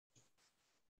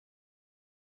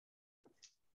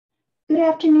Good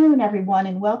afternoon, everyone,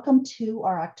 and welcome to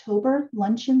our October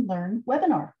Lunch and Learn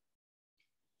webinar.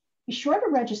 Be sure to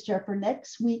register for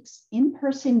next week's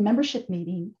in-person membership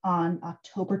meeting on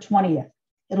October 20th.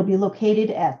 It'll be located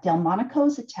at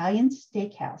Delmonico's Italian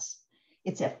Steakhouse.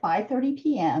 It's at 5:30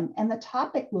 p.m. and the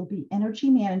topic will be energy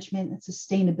management and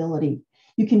sustainability.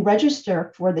 You can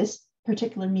register for this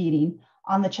particular meeting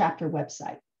on the chapter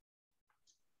website.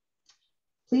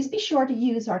 Please be sure to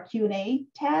use our Q&A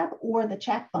tab or the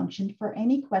chat function for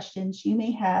any questions you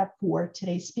may have for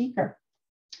today's speaker.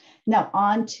 Now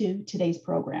on to today's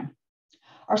program.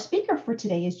 Our speaker for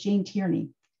today is Jane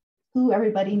Tierney, who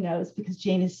everybody knows because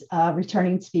Jane is a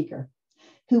returning speaker,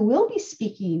 who will be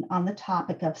speaking on the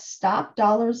topic of stop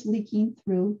dollars leaking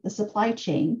through the supply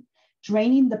chain,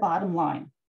 draining the bottom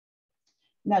line.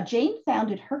 Now, Jane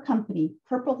founded her company,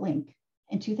 Purple Link,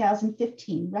 in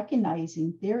 2015,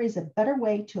 recognizing there is a better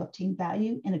way to obtain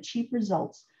value and achieve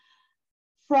results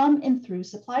from and through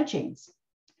supply chains.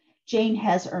 Jane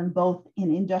has earned both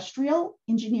in industrial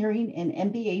engineering and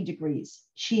MBA degrees.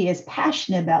 She is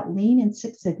passionate about Lean and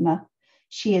Six Sigma.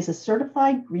 She is a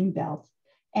certified green belt,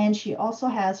 and she also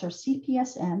has her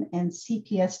CPSM and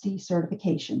CPSD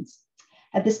certifications.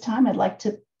 At this time, I'd like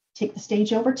to take the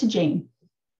stage over to Jane.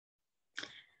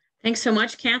 Thanks so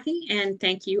much, Kathy, and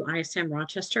thank you, ISM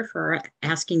Rochester, for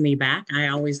asking me back. I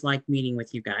always like meeting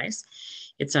with you guys.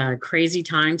 It's a crazy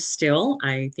time still.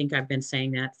 I think I've been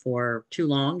saying that for too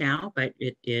long now, but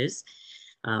it is.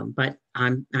 But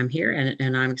I'm here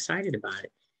and I'm excited about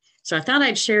it. So I thought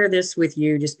I'd share this with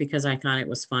you just because I thought it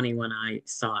was funny when I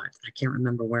saw it. I can't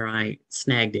remember where I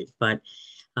snagged it, but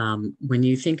when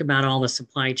you think about all the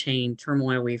supply chain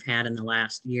turmoil we've had in the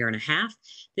last year and a half,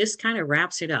 this kind of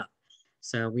wraps it up.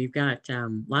 So we've got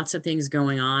lots of things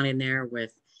going on in there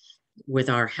with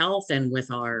our health and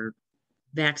with our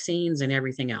vaccines and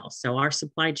everything else. So our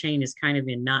supply chain is kind of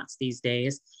in knots these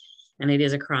days, and it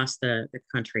is across the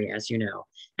country, as you know,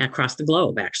 and across the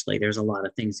globe, actually. There's a lot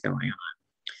of things going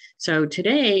on. So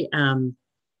today, I'm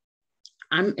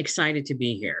excited to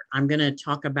be here. I'm going to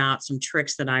talk about some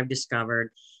tricks that I've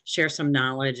discovered, share some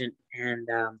knowledge and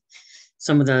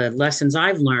some of the lessons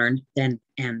I've learned and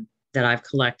that I've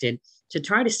collected to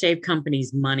try to save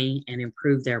companies money and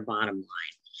improve their bottom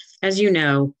line. As you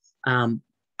know, I'm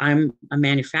a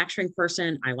manufacturing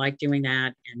person. I like doing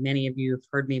that, and many of you have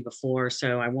heard me before,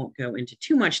 so I won't go into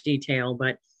too much detail,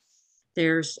 but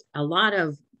there's a lot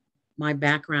of my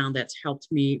background that's helped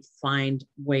me find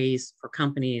ways for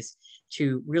companies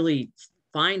to really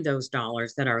find those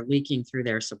dollars that are leaking through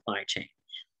their supply chain.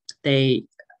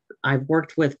 I've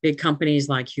worked with big companies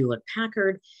like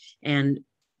Hewlett-Packard, and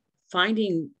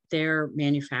finding their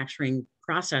manufacturing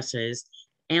processes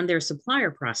and their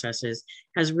supplier processes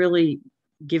has really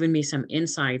given me some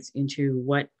insights into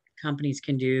what companies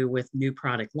can do with new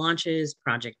product launches,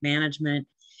 project management,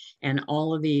 and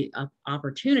all of the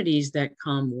opportunities that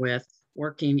come with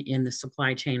working in the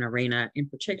supply chain arena,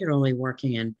 and particularly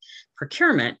working in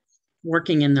procurement,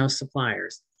 working in those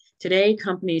suppliers. Today,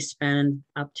 companies spend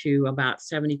up to about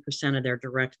 70% of their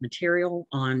direct material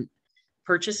on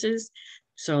purchases.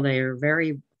 So they are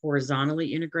very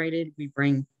horizontally integrated. We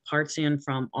bring parts in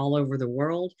from all over the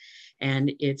world,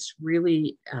 and it's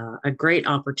really a great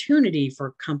opportunity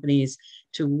for companies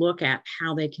to look at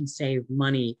how they can save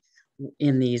money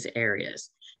in these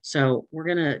areas. So we're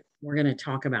gonna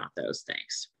talk about those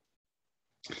things.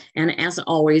 And as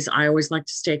always, I always like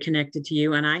to stay connected to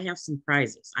you, and I have some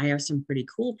prizes. I have some pretty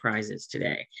cool prizes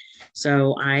today.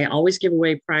 So I always give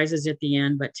away prizes at the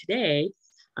end, but today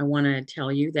I want to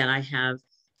tell you that I have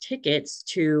tickets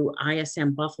to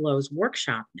ISM Buffalo's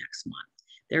workshop next month.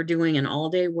 They're doing an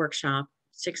all-day workshop,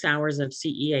 6 hours of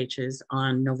CEHs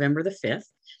on November the 5th.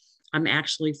 I'm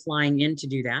actually flying in to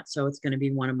do that, so it's going to be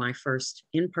one of my first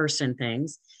in-person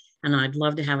things. And I'd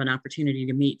love to have an opportunity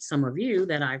to meet some of you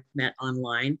that I've met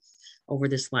online over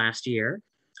this last year.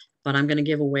 But I'm going to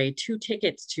give away 2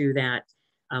 tickets to that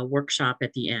workshop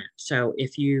at the end. So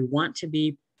if you want to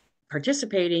be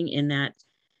participating in that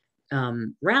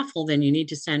raffle, then you need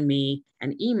to send me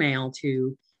an email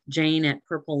to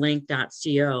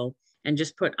jane@purplelink.co and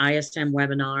just put ISM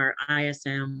webinar,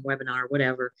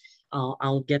 whatever.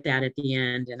 I'll get that at the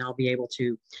end, and I'll be able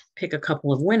to pick a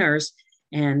couple of winners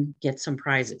and get some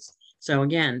prizes. So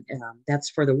again, that's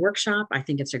for the workshop. I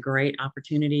think it's a great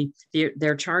opportunity.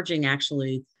 They're charging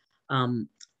actually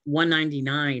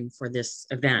 $199 for this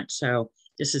event. So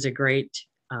this is a great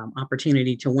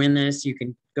opportunity to win this. You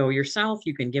can go yourself,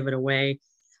 you can give it away,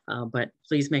 but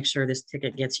please make sure this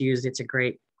ticket gets used. It's a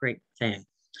great thing.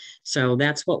 So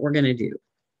that's what we're going to do.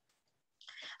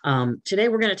 Today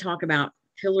we're going to talk about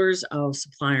pillars of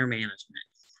supplier management.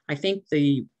 I think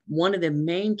one of the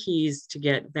main keys to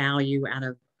get value out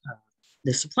of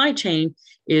the supply chain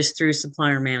is through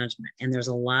supplier management. And there's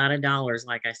a lot of dollars,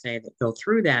 like I say, that go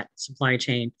through that supply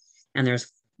chain. And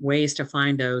there's ways to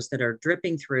find those that are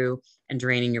dripping through and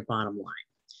draining your bottom line.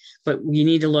 But we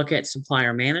need to look at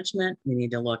supplier management. We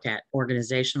need to look at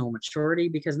organizational maturity,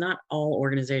 because not all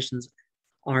organizations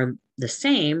are the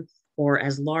same or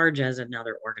as large as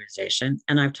another organization.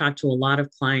 And I've talked to a lot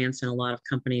of clients and a lot of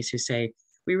companies who say,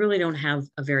 we really don't have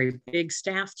a very big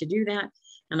staff to do that.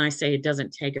 And I say it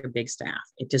doesn't take a big staff.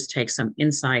 It just takes some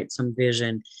insight, some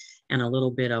vision, and a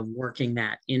little bit of working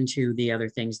that into the other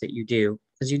things that you do,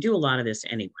 because you do a lot of this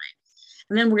anyway.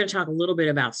 And then we're going to talk a little bit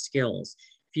about skills.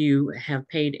 If you have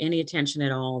paid any attention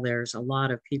at all, there's a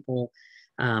lot of people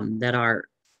that are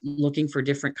looking for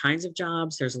different kinds of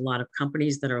jobs. There's a lot of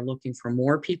companies that are looking for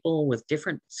more people with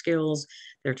different skills.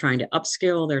 They're trying to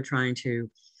upskill, they're trying to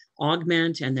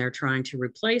augment, and they're trying to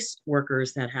replace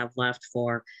workers that have left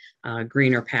for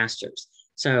greener pastures.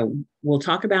 So we'll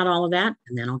talk about all of that,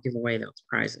 and then I'll give away those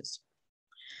prizes.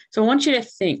 So I want you to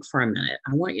think for a minute.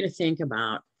 I want you to think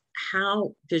about,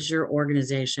 how does your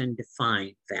organization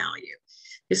define value?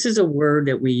 This is a word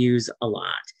that we use a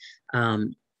lot,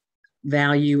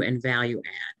 value and value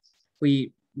add.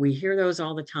 We hear those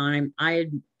all the time. I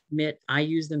admit I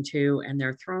use them too, and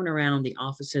they're thrown around the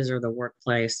offices or the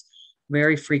workplace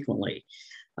very frequently.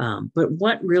 But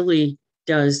what really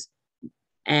does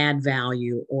add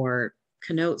value or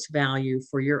connotes value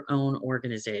for your own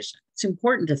organization? It's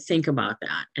important to think about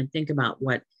that and think about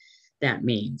what that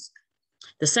means.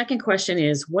 The second question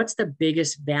is, what's the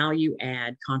biggest value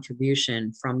add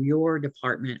contribution from your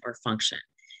department or function?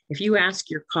 If you ask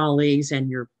your colleagues and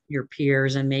your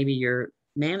peers and maybe your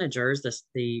managers,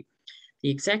 the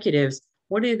executives,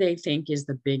 what do they think is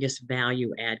the biggest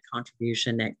value add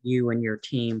contribution that you and your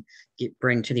team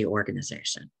bring to the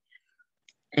organization?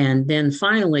 And then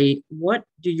finally, what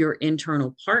do your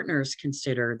internal partners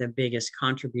consider the biggest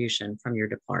contribution from your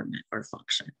department or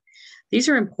function? These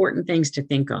are important things to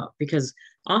think of, because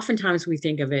oftentimes we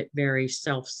think of it very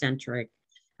self-centric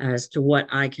as to what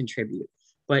I contribute.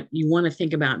 But you want to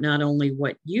think about not only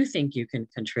what you think you can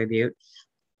contribute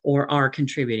or are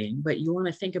contributing, but you want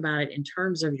to think about it in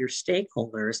terms of your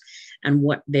stakeholders and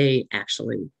what they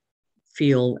actually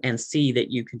feel and see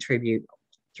that you contribute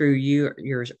through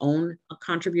your own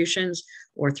contributions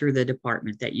or through the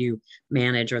department that you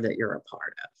manage or that you're a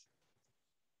part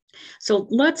of. So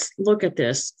let's look at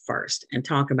this first and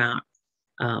talk about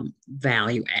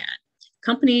value add.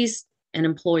 Companies and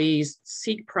employees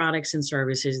seek products and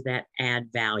services that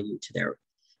add value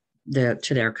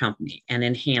to their company and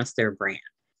enhance their brand.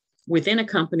 Within a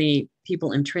company,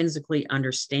 people intrinsically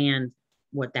understand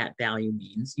what that value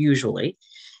means, usually,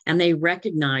 and they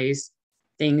recognize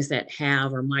things that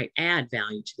have or might add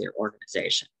value to their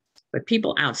organization. But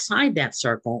people outside that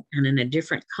circle and in a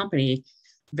different company,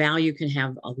 value can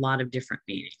have a lot of different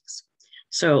meanings.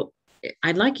 So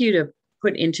I'd like you to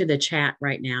put into the chat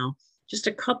right now just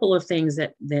a couple of things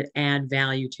that add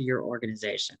value to your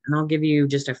organization. And I'll give you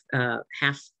just a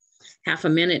half a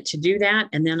minute to do that,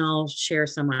 and then I'll share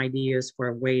some ideas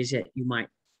for ways that you might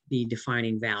be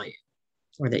defining value,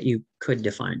 or that you could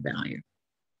define value.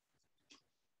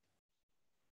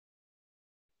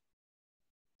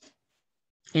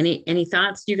 Any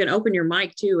thoughts? You can open your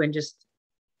mic too and just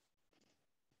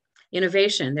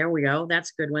innovation. There we go.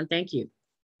 That's a good one. Thank you.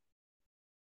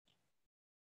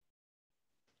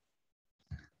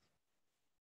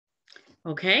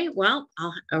 Okay, well,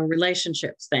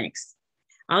 relationships, thanks.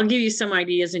 I'll give you some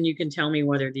ideas and you can tell me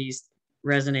whether these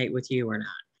resonate with you or not.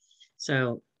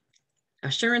 So,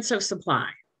 assurance of supply.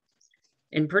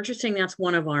 In purchasing, that's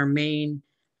one of our main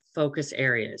focus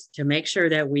areas, to make sure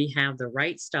that we have the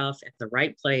right stuff at the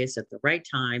right place, at the right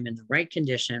time, in the right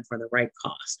condition for the right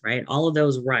cost, right? All of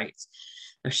those rights.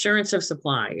 Assurance of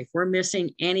supply. If we're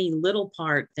missing any little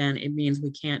part, then it means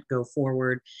we can't go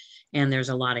forward, and there's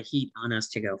a lot of heat on us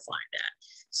to go find that.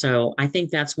 So I think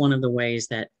that's one of the ways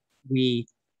that we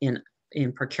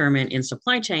in procurement, in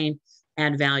supply chain,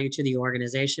 add value to the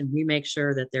organization. We make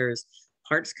sure that there's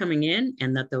parts coming in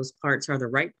and that those parts are the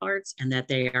right parts and that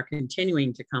they are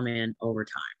continuing to come in over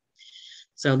time.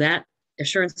 So that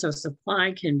assurance of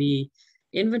supply can be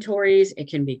inventories, it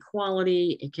can be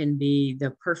quality, it can be the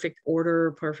perfect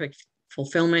order, perfect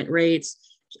fulfillment rates,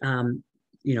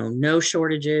 no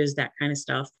shortages, that kind of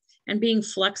stuff, and being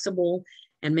flexible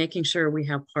and making sure we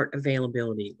have part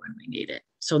availability when we need it.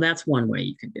 So that's one way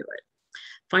you can do it.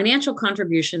 Financial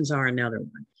contributions are another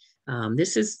one.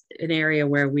 This is an area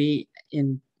where we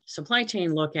in supply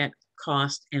chain look at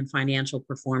cost and financial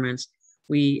performance.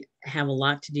 We have a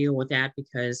lot to deal with that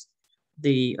because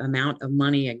the amount of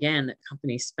money, again, that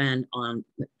companies spend on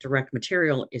direct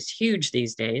material is huge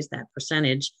these days. That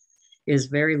percentage is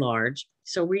very large.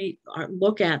 So we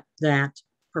look at that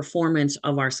performance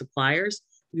of our suppliers.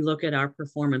 We look at our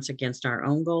performance against our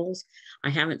own goals. I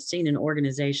haven't seen an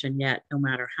organization yet, no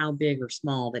matter how big or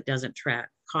small, that doesn't track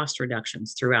cost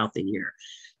reductions throughout the year.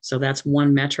 So that's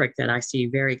one metric that I see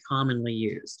very commonly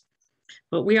used.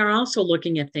 But we are also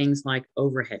looking at things like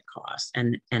overhead costs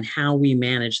and how we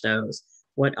manage those,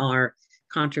 what our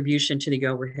contribution to the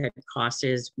overhead cost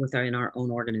is within our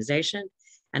own organization,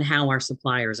 and how our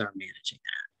suppliers are managing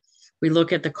that. We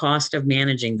look at the cost of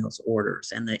managing those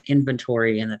orders and the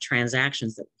inventory and the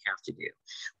transactions that we have to do.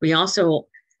 We also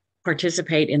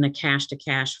participate in the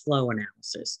cash-to-cash flow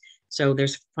analysis. So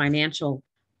there's financial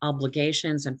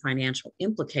obligations and financial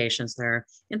implications there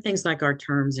in things like our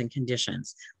terms and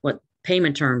conditions. What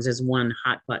payment terms is one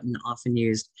hot button often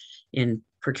used in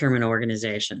procurement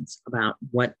organizations about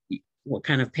what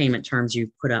kind of payment terms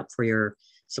you put up for your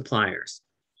suppliers.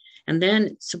 And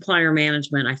then supplier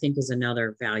management, I think, is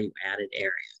another value added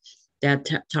area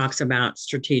that talks about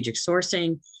strategic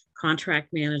sourcing, contract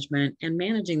management, and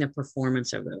managing the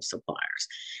performance of those suppliers.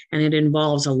 And it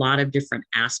involves a lot of different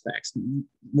aspects,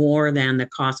 more than the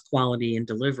cost, quality, and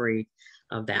delivery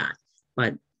of that,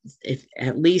 but if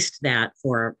at least that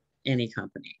for any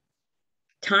company.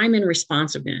 Time and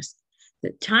responsiveness.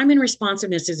 The time and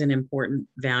responsiveness is an important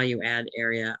value add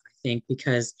area, I think,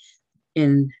 because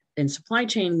in supply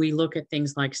chain, we look at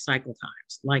things like cycle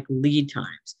times, like lead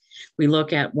times. We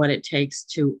look at what it takes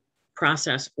to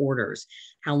process orders,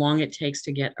 how long it takes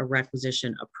to get a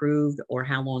requisition approved, or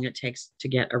how long it takes to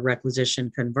get a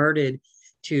requisition converted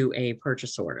to a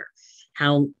purchase order,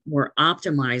 how we're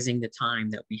optimizing the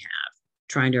time that we have,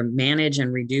 trying to manage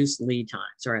and reduce lead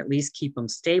times, or at least keep them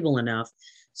stable enough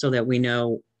so that we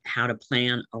know how to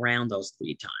plan around those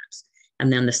lead times.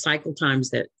 And then the cycle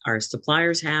times that our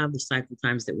suppliers have, the cycle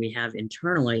times that we have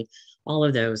internally, all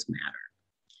of those matter.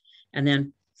 And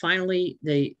then finally,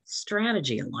 the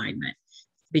strategy alignment,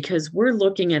 because we're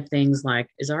looking at things like,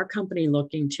 is our company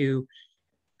looking to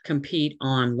compete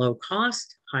on low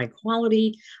cost, high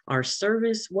quality, our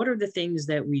service? What are the things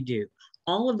that we do?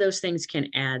 All of those things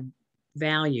can add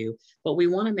value, but we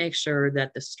want to make sure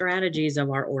that the strategies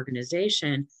of our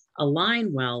organization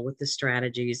align well with the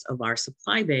strategies of our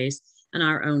supply base and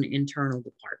our own internal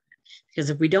department. Because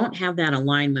if we don't have that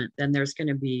alignment, then there's going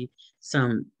to be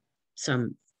some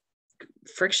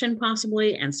friction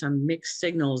possibly, and some mixed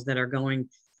signals that are going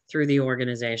through the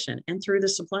organization and through the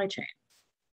supply chain.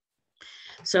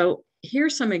 So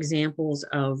here's some examples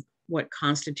of what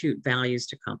constitute values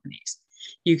to companies.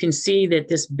 You can see that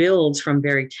this builds from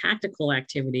very tactical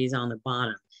activities on the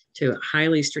bottom to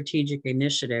highly strategic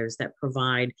initiatives that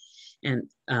provide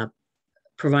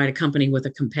a company with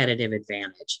a competitive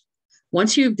advantage.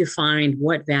 Once you've defined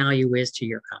what value is to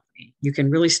your company, you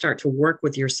can really start to work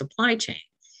with your supply chain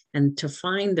and to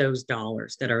find those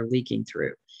dollars that are leaking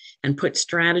through and put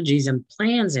strategies and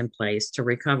plans in place to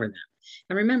recover them.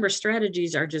 And remember,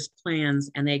 strategies are just plans,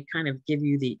 and they kind of give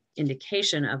you the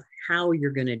indication of how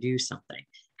you're going to do something,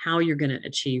 how you're going to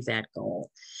achieve that goal.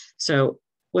 So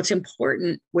what's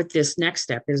important with this next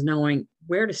step is knowing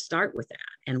where to start with that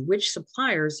and which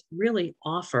suppliers really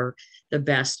offer the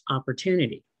best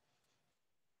opportunity.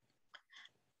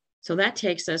 So that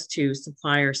takes us to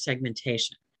supplier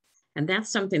segmentation. And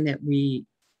that's something that we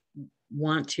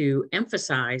want to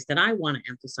emphasize, that I want to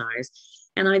emphasize.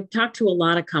 And I've talked to a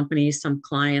lot of companies, some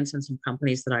clients and some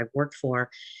companies that I've worked for,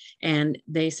 and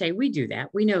they say, we do that.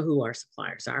 We know who our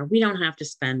suppliers are. We don't have to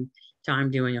spend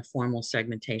time doing a formal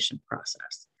segmentation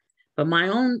process. But my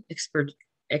own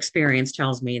experience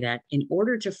tells me that in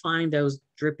order to find those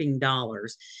dripping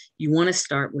dollars, you want to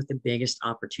start with the biggest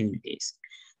opportunities.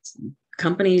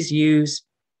 Companies use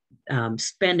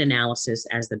spend analysis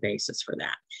as the basis for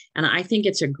that. And I think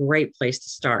it's a great place to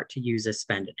start to use a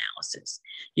spend analysis.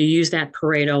 You use that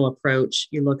Pareto approach.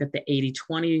 You look at the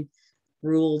 80-20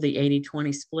 rule, the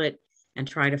 80-20 split, and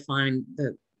try to find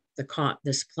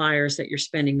the suppliers that you're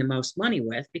spending the most money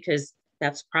with, because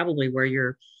that's probably where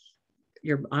your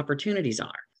opportunities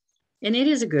are. And it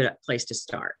is a good place to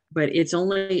start, but it's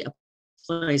only a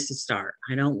place to start.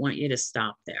 I don't want you to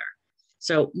stop there.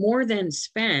 So more than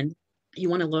spend, you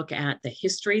want to look at the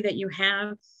history that you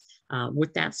have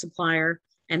with that supplier,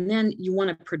 and then you want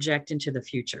to project into the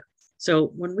future. So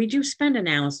when we do spend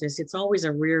analysis, it's always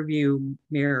a rear view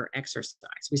mirror exercise.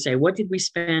 We say, what did we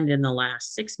spend in the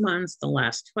last 6 months, the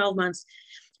last 12 months?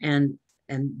 And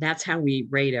that's how we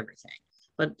rate everything.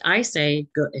 But I say,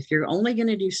 if you're only going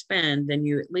to do spend, then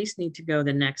you at least need to go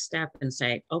the next step and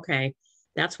say, okay,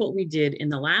 that's what we did in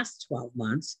the last 12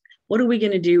 months. What are we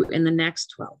going to do in the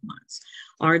next 12 months?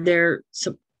 Are there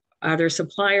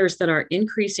suppliers that are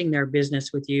increasing their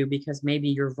business with you because maybe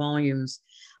your volumes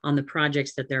on the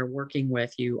projects that they're working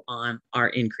with you on are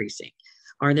increasing?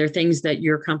 Are there things that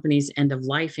your company's end of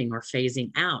lifing or phasing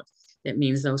out? That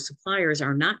means those suppliers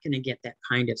are not going to get that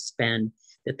kind of spend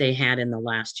that they had in the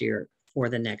last year for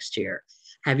the next year.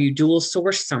 Have you dual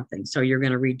sourced something? So you're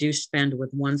going to reduce spend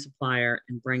with one supplier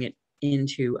and bring it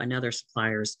into another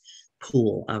supplier's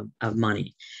pool of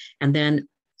money. And then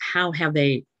how have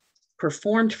they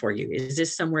performed for you? Is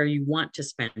this somewhere you want to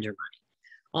spend your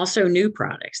money? Also, new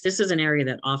products. This is an area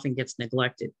that often gets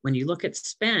neglected. When you look at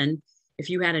spend,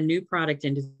 if you had a new product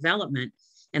in development,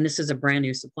 and this is a brand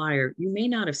new supplier, you may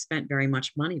not have spent very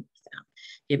much money with them.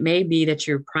 It may be that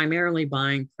you're primarily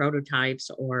buying prototypes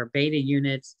or beta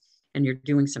units and you're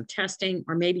doing some testing,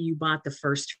 or maybe you bought the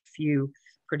first few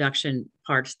production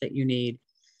parts that you need.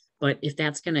 But if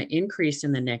that's going to increase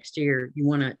in the next year, you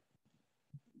want to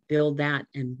build that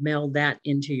and meld that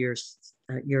into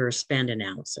your spend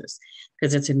analysis,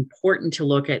 because it's important to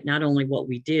look at not only what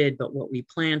we did, but what we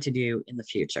plan to do in the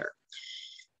future.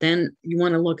 Then you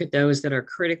want to look at those that are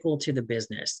critical to the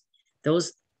business.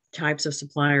 Those types of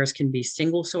suppliers can be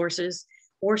single sources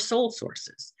or sole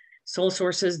sources. Sole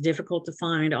sources, difficult to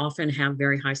find, often have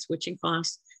very high switching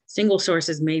costs. Single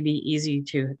sources may be easy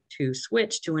to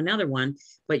switch to another one,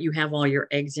 but you have all your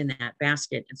eggs in that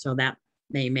basket. And so that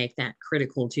may make that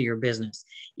critical to your business,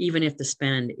 even if the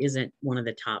spend isn't one of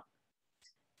the top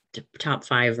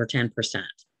 5 or 10%.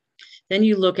 Then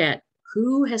you look at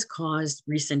who has caused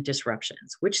recent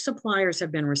disruptions, which suppliers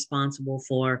have been responsible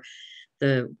for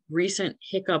the recent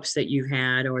hiccups that you've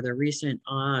had or the recent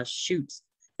shoots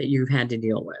that you've had to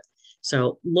deal with.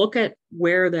 So look at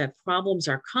where the problems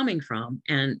are coming from,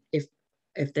 and if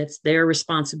that's their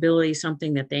responsibility,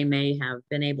 something that they may have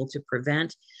been able to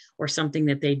prevent or something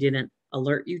that they didn't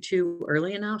alert you to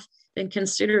early enough, then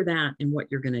consider that in what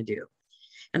you're going to do.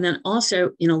 And then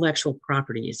also intellectual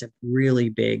property is a really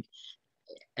big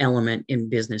element in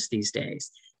business these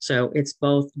days. So it's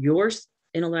both your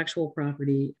intellectual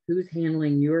property, who's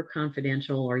handling your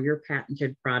confidential or your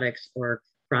patented products or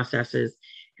processes,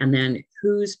 and then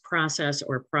whose process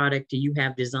or product do you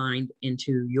have designed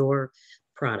into your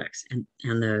products and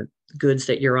the goods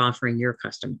that you're offering your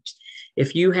customers.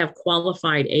 If you have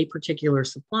qualified a particular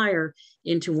supplier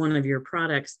into one of your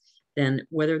products, then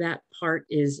whether that part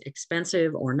is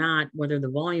expensive or not, whether the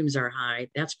volumes are high,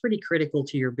 that's pretty critical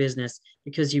to your business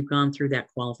because you've gone through that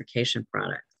qualification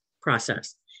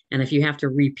process. And if you have to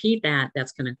repeat that,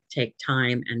 that's going to take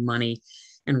time and money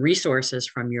and resources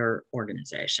from your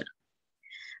organization.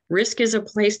 Risk is a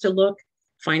place to look.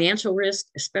 Financial risk,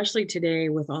 especially today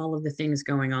with all of the things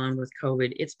going on with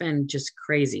COVID, it's been just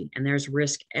crazy and there's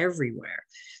risk everywhere.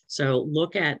 So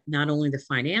look at not only the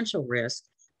financial risk,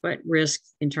 but risk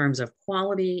in terms of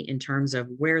quality, in terms of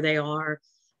where they are,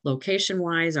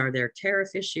 location-wise. Are there tariff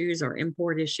issues or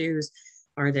import issues?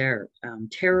 Are there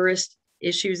terrorist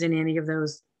issues in any of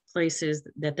those places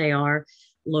that they are?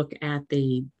 Look at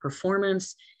the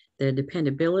performance, the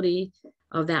dependability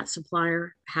of that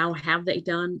supplier. How have they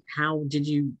done? How did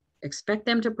you expect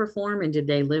them to perform? And did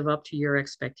they live up to your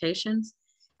expectations?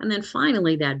 And then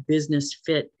finally, that business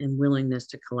fit and willingness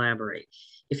to collaborate.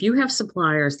 If you have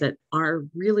suppliers that are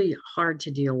really hard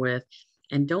to deal with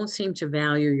and don't seem to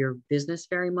value your business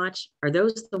very much, are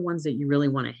those the ones that you really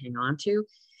want to hang on to?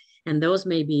 And those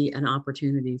may be an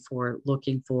opportunity for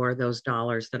looking for those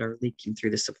dollars that are leaking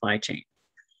through the supply chain.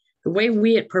 The way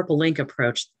we at Purple Ink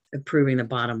approach improving the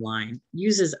bottom line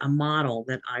uses a model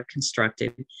that I've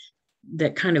constructed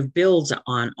that kind of builds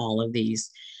on all of these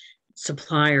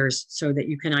suppliers so that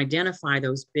you can identify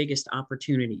those biggest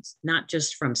opportunities, not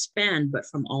just from spend, but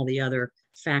from all the other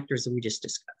factors that we just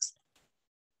discussed.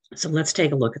 So let's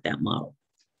take a look at that model.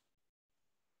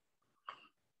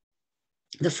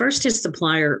 The first is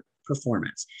supplier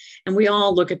performance. And we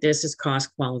all look at this as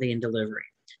cost, quality, and delivery.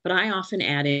 But I often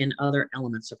add in other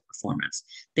elements of performance,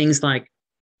 things like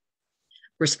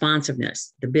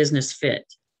responsiveness, the business fit.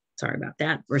 Sorry about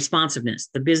that. Responsiveness,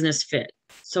 the business fit,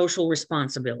 social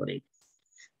responsibility,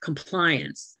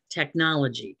 compliance,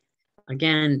 technology.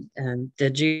 Again, the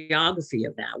geography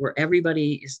of that, where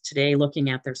everybody is today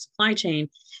looking at their supply chain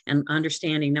and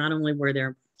understanding not only where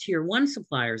their tier 1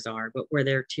 suppliers are, but where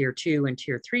their tier 2 and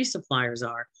tier 3 suppliers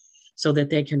are, so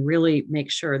that they can really make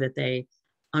sure that they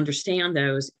understand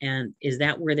those. And is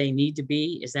that where they need to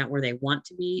be? Is that where they want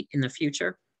to be in the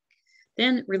future?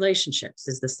 Then relationships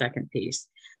is the second piece.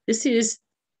 This is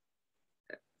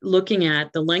looking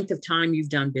at the length of time you've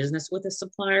done business with a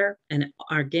supplier. And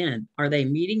again, are they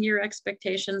meeting your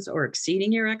expectations or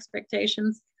exceeding your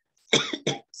expectations?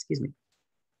 Excuse excuse me.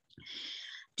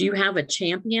 Do you have a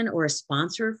champion or a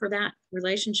sponsor for that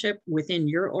relationship within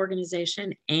your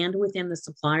organization and within the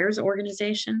supplier's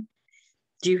organization?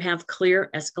 Do you have clear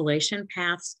escalation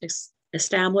paths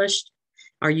established?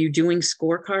 Are you doing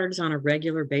scorecards on a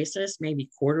regular basis, maybe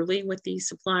quarterly with these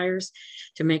suppliers,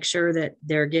 to make sure that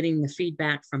they're getting the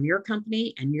feedback from your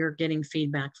company and you're getting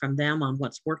feedback from them on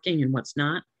what's working and what's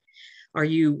not? Are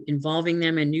you involving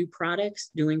them in new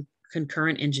products, doing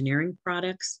concurrent engineering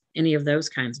products, any of those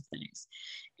kinds of things?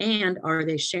 And are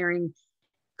they sharing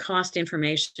cost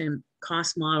information,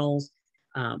 cost models,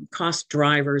 cost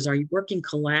drivers? Are you working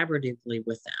collaboratively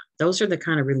with them? Those are the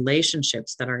kind of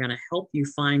relationships that are going to help you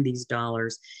find these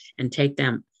dollars and take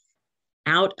them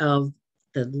out of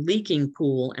the leaking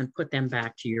pool and put them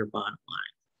back to your bottom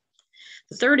line.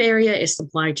 The third area is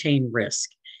supply chain risk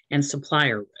and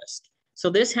supplier risk. So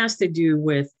this has to do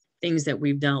with things that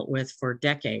we've dealt with for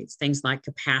decades, things like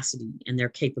capacity and their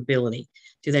capability.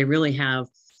 Do they really have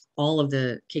all of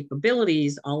the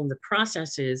capabilities, all of the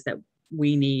processes that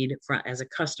we need as a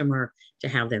customer to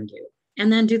have them do?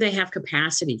 And then do they have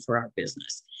capacity for our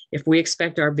business? If we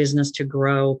expect our business to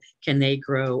grow, can they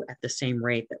grow at the same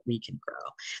rate that we can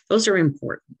grow? Those are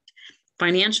important.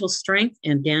 Financial strength,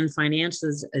 and again,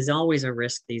 finances is always a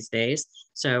risk these days.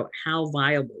 So how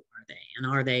viable are they? And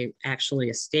are they actually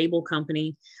a stable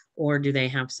company, or do they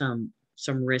have some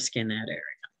risk in that area?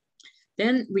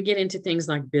 Then we get into things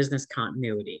like business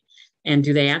continuity. And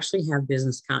do they actually have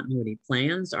business continuity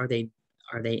plans? Are they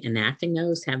enacting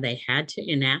those? Have they had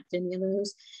to enact any of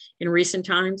those in recent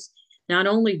times? Not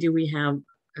only do we have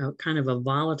kind of a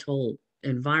volatile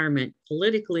environment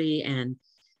politically and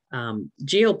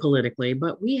geopolitically,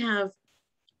 but we have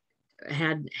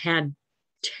had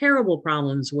terrible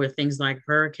problems with things like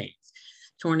hurricanes,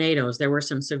 tornadoes. There were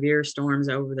some severe storms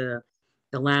over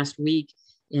the last week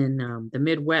in the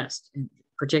Midwest,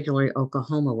 particularly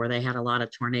Oklahoma, where they had a lot of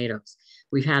tornadoes.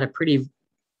 We've had a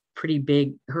pretty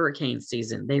big hurricane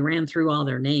season. They ran through all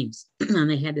their names and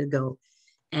they had to go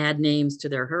add names to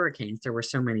their hurricanes. There were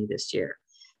so many this year.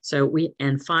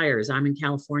 And fires. I'm in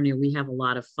California. We have a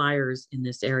lot of fires in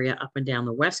this area up and down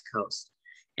the West Coast,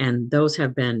 and those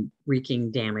have been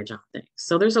wreaking damage on things.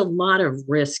 So there's a lot of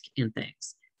risk in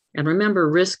things. And remember,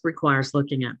 risk requires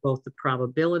looking at both the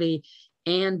probability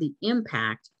and the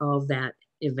impact of that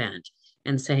event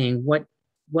and saying, what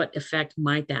effect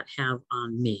might that have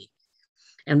on me?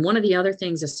 And one of the other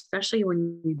things, especially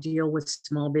when you deal with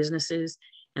small businesses,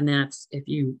 and that's if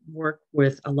you work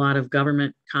with a lot of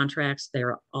government contracts,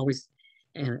 they're always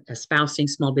espousing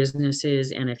small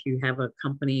businesses. And if you have a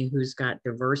company who's got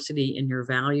diversity in your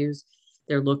values,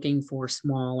 they're looking for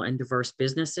small and diverse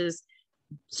businesses.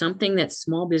 Something that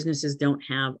small businesses don't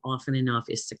have often enough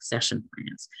is succession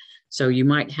plans. So you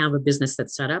might have a business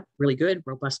that's set up really good,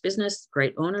 robust business,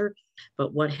 great owner,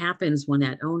 but what happens when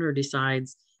that owner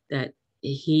decides that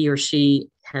he or she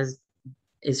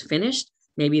is finished?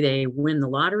 Maybe they win the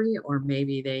lottery, or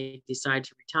maybe they decide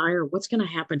to retire. What's going to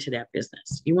happen to that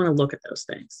business? You want to look at those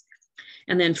things.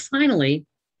 And then finally,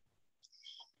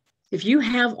 if you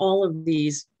have all of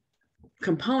these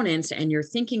components and you're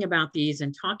thinking about these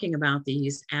and talking about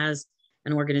these as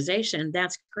an organization,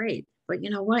 that's great. But you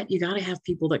know what? You got to have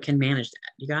people that can manage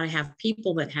that. You got to have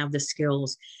people that have the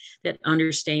skills, that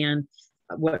understand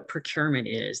what procurement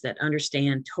is, that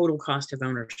understand total cost of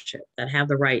ownership, that have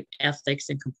the right ethics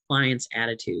and compliance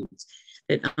attitudes,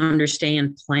 that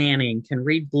understand planning, can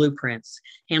read blueprints,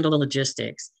 handle the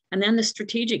logistics, and then the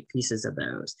strategic pieces of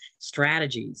those,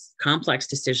 strategies, complex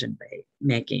decision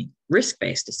making,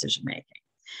 risk-based decision making.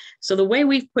 So the way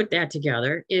we've put that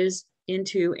together is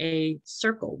into a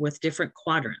circle with different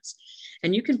quadrants.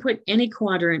 And you can put any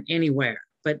quadrant anywhere,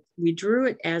 but we drew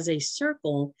it as a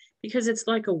circle because it's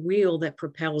like a wheel that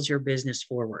propels your business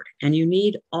forward. And you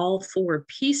need all four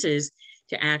pieces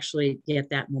to actually get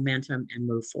that momentum and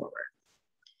move forward.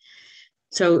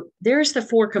 So there's the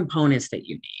four components that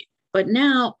you need. But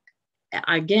now,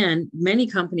 again, many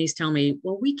companies tell me,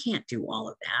 well, we can't do all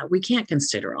of that. We can't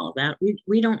consider all of that.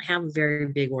 We don't have a very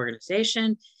big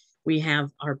organization. We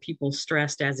have our people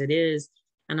stressed as it is.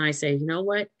 And I say, you know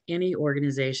what? Any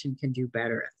organization can do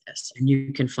better at this, and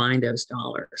you can find those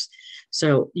dollars.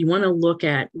 So you want to look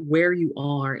at where you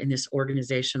are in this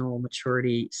organizational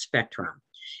maturity spectrum.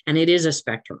 And it is a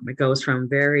spectrum. It goes from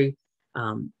very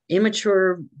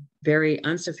immature, very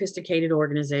unsophisticated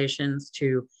organizations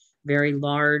to very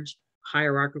large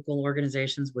hierarchical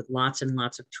organizations with lots and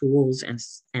lots of tools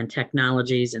and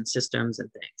technologies and systems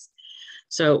and things.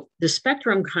 So the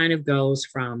spectrum kind of goes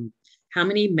from how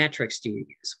many metrics do you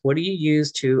use? What do you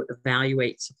use to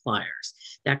evaluate suppliers?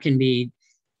 That can be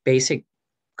basic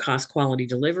cost quality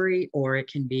delivery, or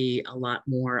it can be a lot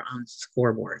more on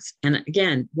scoreboards. And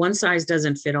again, one size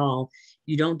doesn't fit all.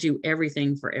 You don't do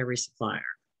everything for every supplier.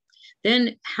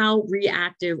 Then how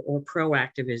reactive or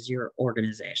proactive is your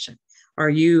organization? Are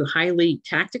you highly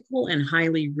tactical and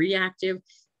highly reactive,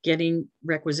 getting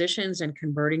requisitions and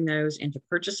converting those into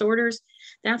purchase orders?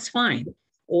 That's fine.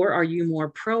 Or are you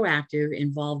more proactive,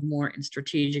 involved more in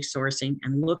strategic sourcing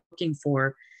and looking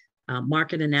for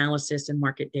market analysis and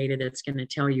market data that's going to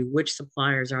tell you which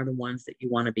suppliers are the ones that you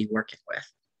want to be working with?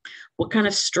 What kind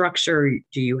of structure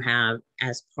do you have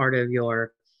as part of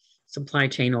your supply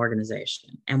chain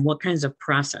organization? And what kinds of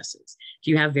processes?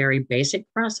 Do you have very basic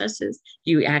processes?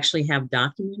 Do you actually have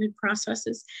documented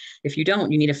processes? If you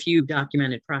don't, you need a few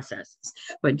documented processes.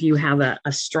 But do you have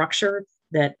a structure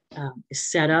that is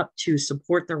set up to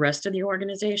support the rest of the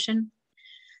organization?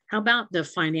 How about the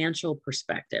financial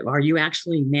perspective? Are you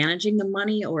actually managing the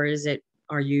money, or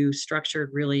are you structured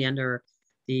really under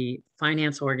the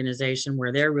finance organization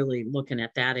where they're really looking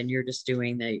at that and you're just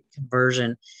doing the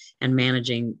conversion and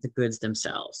managing the goods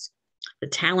themselves? The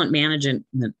talent management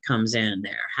comes in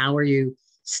there. How are you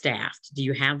staffed? Do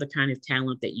you have the kind of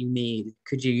talent that you need?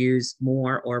 Could you use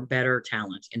more or better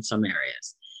talent in some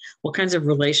areas? What kinds of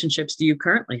relationships do you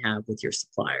currently have with your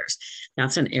suppliers?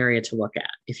 That's an area to look at.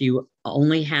 If you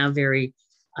only have very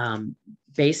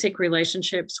basic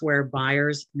relationships where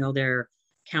buyers know their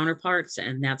counterparts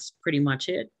and that's pretty much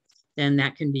it, then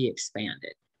that can be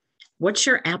expanded. What's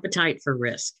your appetite for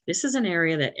risk? This is an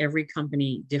area that every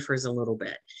company differs a little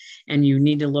bit, and you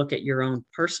need to look at your own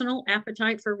personal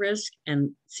appetite for risk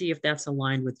and see if that's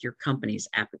aligned with your company's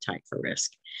appetite for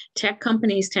risk. Tech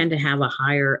companies tend to have a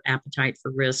higher appetite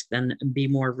for risk than be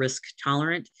more risk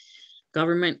tolerant.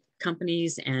 Government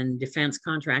companies and defense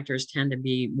contractors tend to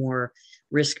be more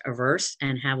risk averse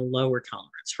and have a lower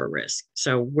tolerance for risk.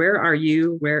 So where are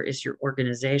you? Where is your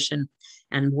organization?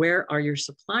 And where are your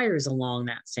suppliers along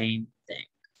that same thing?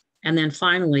 And then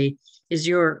finally,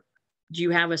 do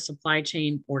you have a supply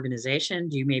chain organization?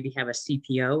 Do you maybe have a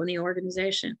CPO in the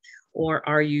organization? Or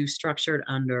are you structured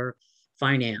under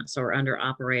finance or under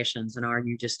operations? And are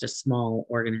you just a small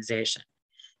organization?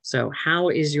 So how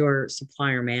is your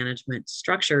supplier management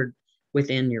structured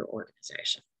within your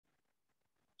organization?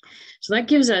 So that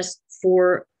gives us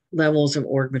 4 levels of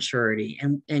org maturity.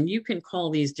 And you can call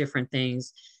these different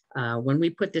things. When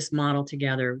we put this model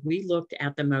together, we looked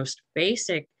at the most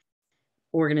basic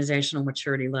organizational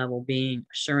maturity level being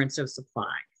assurance of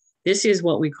supply. This is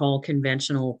what we call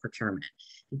conventional procurement.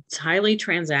 It's highly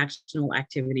transactional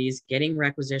activities, getting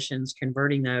requisitions,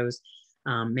 converting those,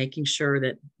 making sure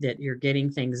that you're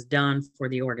getting things done for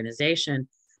the organization,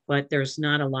 but there's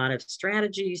not a lot of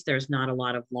strategies. There's not a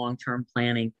lot of long-term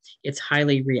planning. It's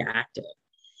highly reactive.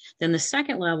 Then the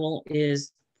second level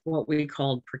is what we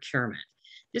call procurement.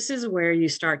 This is where you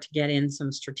start to get in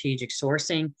some strategic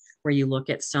sourcing, where you look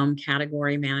at some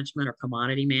category management or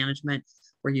commodity management,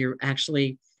 where you're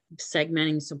actually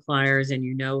segmenting suppliers and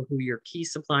you know who your key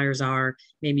suppliers are.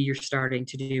 Maybe you're starting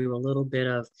to do a little bit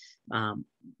of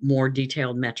more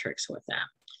detailed metrics with that.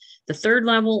 The third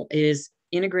level is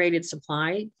integrated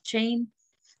supply chain,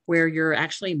 where you're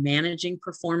actually managing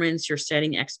performance, you're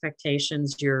setting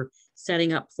expectations, you're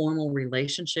setting up formal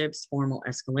relationships, formal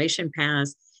escalation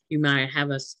paths. You might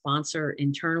have a sponsor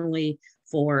internally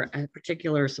for a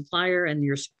particular supplier, and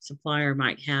your supplier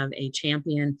might have a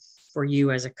champion for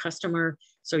you as a customer.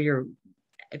 So you're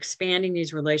expanding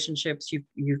these relationships.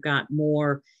 You've got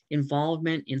more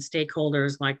involvement in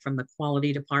stakeholders, like from the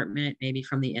quality department, maybe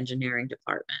from the engineering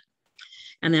department.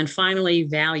 And then finally,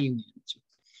 value management.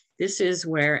 This is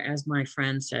where, as my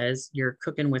friend says, you're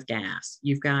cooking with gas.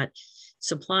 You've got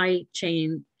supply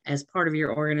chain as part of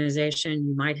your organization.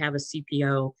 You might have a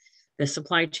CPO. The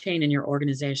supply chain in your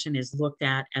organization is looked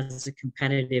at as a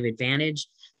competitive advantage.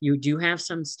 You do have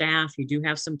some staff, you do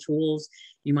have some tools.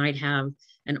 You might have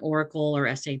an Oracle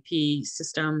or SAP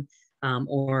system,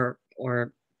 or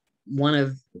one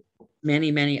of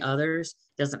many, many others.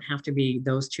 Doesn't have to be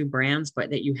those 2 brands, but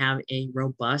that you have a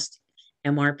robust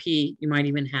MRP. You might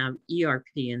even have ERP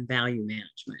and value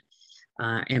management,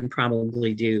 and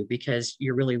probably do, because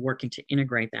you're really working to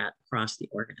integrate that across the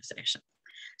organization.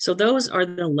 So those are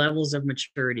the levels of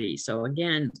maturity. So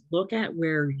again, look at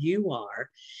where you are,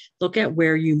 look at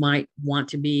where you might want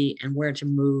to be and where to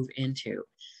move into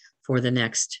for the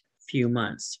next few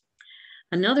months.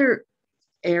 Another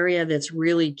area that's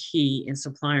really key in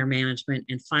supplier management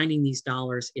and finding these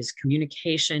dollars is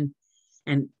communication,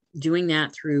 and doing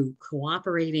that through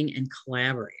cooperating and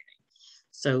collaborating.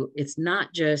 So it's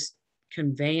not just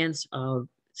conveyance of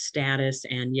status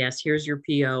and yes, here's your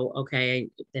PO. Okay,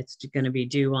 that's going to be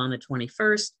due on the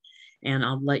 21st. and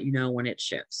I'll let you know when it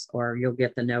ships, or you'll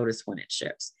get the notice when it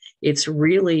ships. It's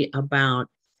really about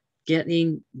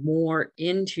getting more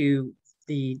into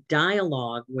the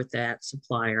dialogue with that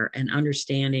supplier and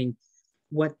understanding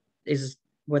what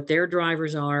their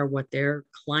drivers are, what their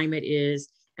climate is,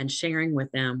 and sharing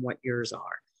with them what yours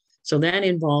are. So that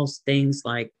involves things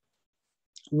like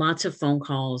lots of phone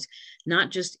calls,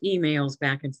 not just emails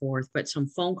back and forth, but some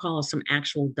phone calls, some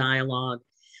actual dialogue.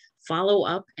 Follow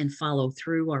up and follow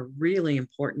through are really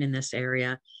important in this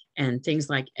area, and things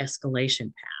like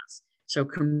escalation paths. So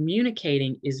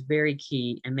communicating is very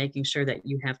key, and making sure that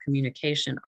you have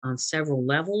communication on several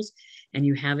levels and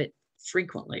you have it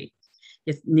frequently.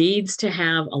 It needs to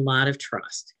have a lot of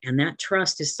trust, and that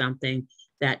trust is something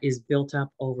that is built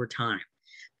up over time.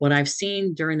 What I've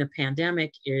seen during the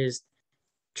pandemic is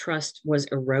trust was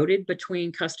eroded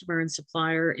between customer and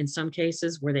supplier in some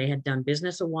cases where they had done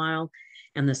business a while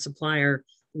and the supplier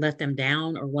let them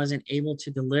down or wasn't able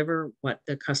to deliver what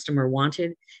the customer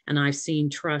wanted. And I've seen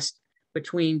trust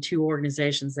between two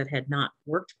organizations that had not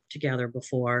worked together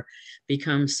before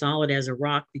become solid as a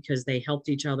rock because they helped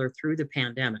each other through the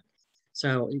pandemic.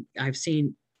 So I've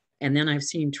seen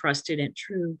trusted and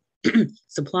true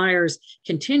suppliers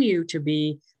continue to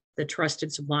be the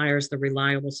trusted suppliers, the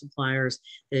reliable suppliers,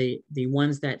 the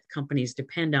ones that companies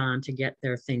depend on to get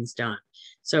their things done.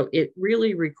 So it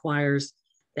really requires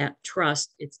that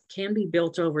trust. It can be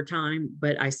built over time,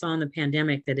 but I saw in the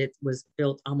pandemic that it was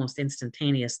built almost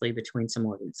instantaneously between some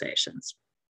organizations.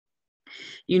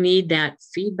 You need that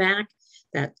feedback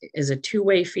that is a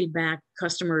two-way feedback,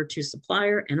 customer to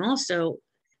supplier, and also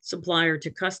supplier to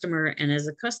customer. And as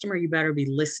a customer, you better be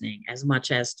listening as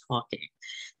much as talking.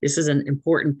 This is an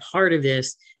important part of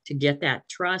this to get that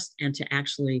trust and to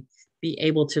actually be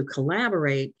able to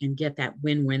collaborate and get that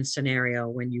win-win scenario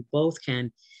when you both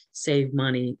can save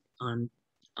money on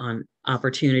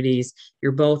opportunities.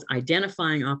 You're both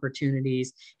identifying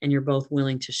opportunities and you're both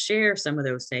willing to share some of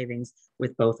those savings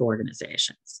with both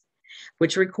organizations,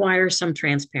 which requires some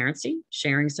transparency,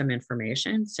 sharing some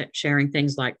information, sharing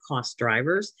things like cost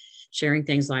drivers, sharing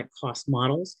things like cost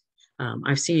models.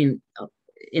 I've seen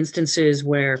instances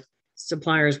where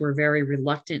suppliers were very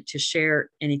reluctant to share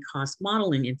any cost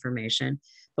modeling information.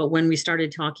 But when we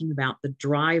started talking about the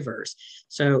drivers,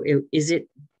 so is it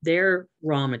their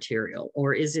raw material,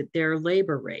 or is it their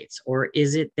labor rates, or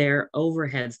is it their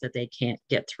overheads that they can't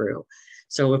get through?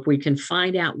 So if we can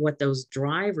find out what those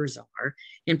drivers are,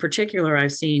 in particular,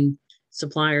 I've seen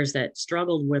suppliers that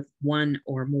struggled with one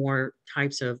or more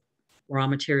types of raw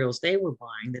materials they were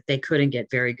buying that they couldn't get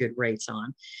very good rates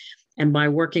on. And by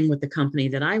working with the company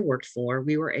that I worked for,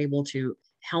 we were able to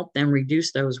help them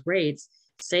reduce those rates,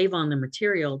 save on the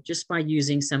material just by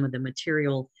using some of the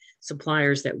material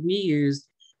suppliers that we used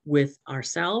with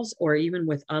ourselves or even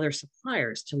with other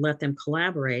suppliers to let them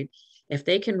collaborate. If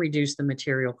they can reduce the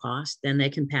material cost, then they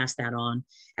can pass that on,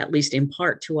 at least in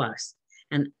part, to us.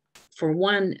 And for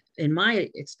one, in my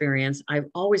experience, I've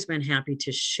always been happy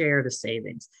to share the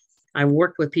savings. I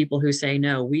worked with people who say,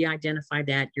 no, we identified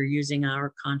that, you're using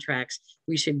our contracts,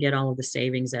 we should get all of the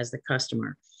savings as the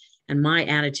customer. And my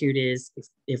attitude is,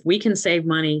 if we can save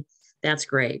money, that's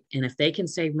great. And if they can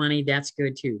save money, that's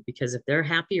good too, because if they're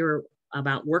happier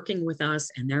about working with us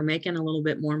and they're making a little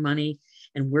bit more money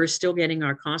and we're still getting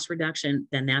our cost reduction,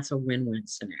 then that's a win-win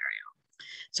scenario.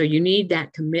 So you need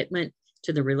that commitment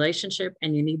to the relationship,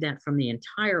 and you need that from the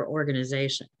entire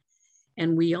organization.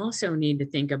 And we also need to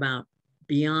think about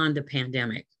beyond the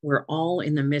pandemic. We're all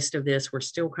in the midst of this. We're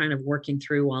still kind of working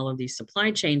through all of these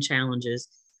supply chain challenges,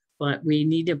 but we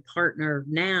need to partner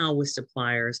now with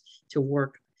suppliers to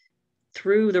work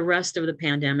through the rest of the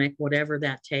pandemic, whatever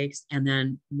that takes, and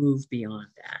then move beyond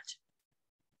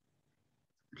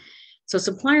that. So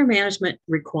supplier management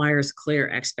requires clear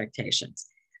expectations.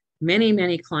 Many,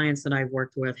 many clients that I've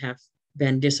worked with have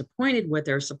been disappointed with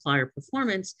their supplier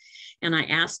performance. And I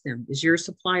asked them, is your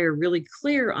supplier really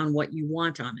clear on what you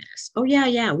want on this? Oh,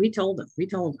 yeah, we told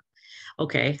them.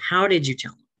 Okay, how did you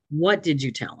tell them? What did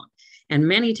you tell them? And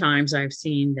many times I've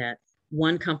seen that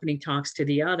one company talks to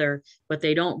the other, but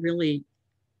they don't really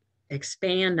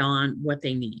expand on what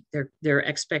they need. Their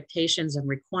expectations and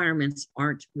requirements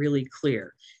aren't really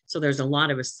clear. So there's a lot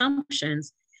of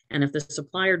assumptions. And if the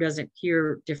supplier doesn't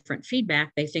hear different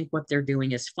feedback, they think what they're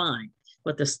doing is fine.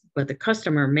 But the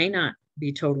customer may not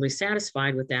be totally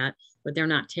satisfied with that, but they're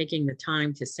not taking the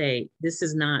time to say, this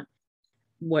is not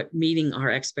what meeting our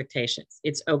expectations.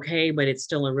 It's okay, but it's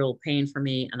still a real pain for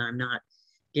me and I'm not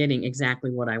getting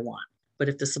exactly what I want. But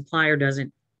if the supplier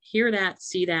doesn't hear that,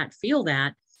 see that, feel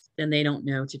that, then they don't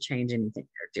know to change anything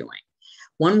they're doing.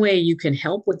 One way you can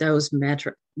help with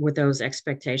those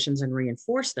expectations and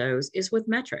reinforce those is with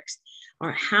metrics.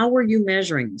 Or how are you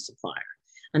measuring the supplier?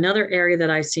 Another area that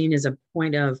I've seen is a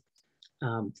point of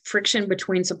friction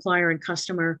between supplier and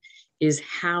customer is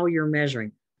how you're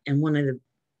measuring. And one of the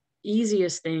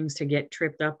easiest things to get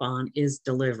tripped up on is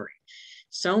delivery.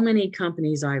 So many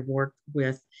companies I've worked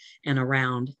with and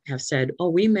around have said, oh,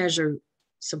 we measure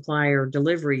supplier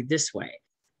delivery this way.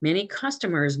 Many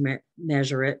customers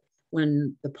measure it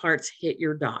when the parts hit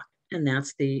your dock, and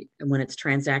that's when it's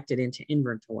transacted into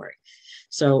inventory.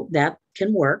 So that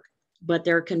can work, but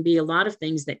there can be a lot of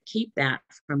things that keep that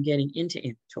from getting into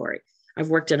inventory. I've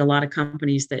worked at a lot of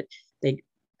companies that they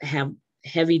have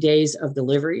heavy days of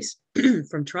deliveries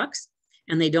from trucks,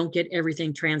 and they don't get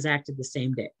everything transacted the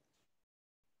same day.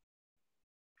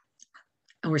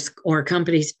 Or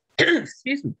companies,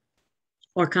 excuse me,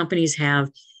 or companies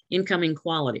have incoming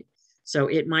quality. So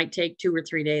it might take 2 or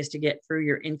 3 days to get through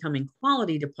your incoming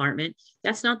quality department.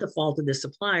 That's not the fault of the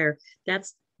supplier.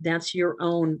 That's your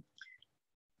own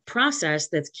process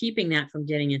that's keeping that from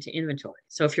getting into inventory.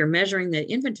 So if you're measuring the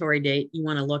inventory date, you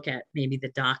want to look at maybe the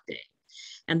dock date.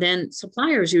 And then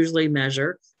suppliers usually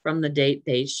measure from the date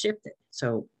they shipped it.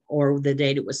 So, or the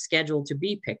date it was scheduled to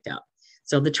be picked up.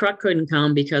 So the truck couldn't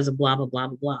come because of blah, blah, blah,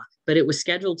 blah, blah, but it was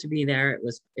scheduled to be there.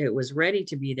 It was ready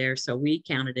to be there. So we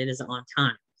counted it as on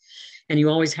time. And you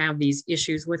always have these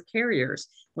issues with carriers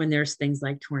when there's things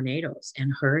like tornadoes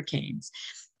and hurricanes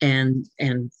and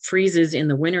freezes in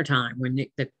the wintertime when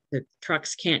the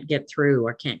trucks can't get through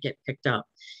or can't get picked up.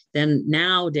 Then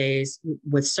nowadays,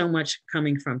 with so much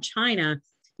coming from China,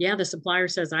 yeah, the supplier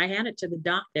says, I had it to the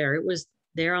dock there. It was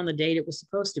there on the date it was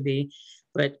supposed to be.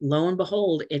 But lo and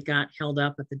behold, it got held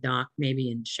up at the dock,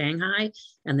 maybe in Shanghai,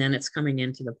 and then it's coming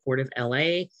into the port of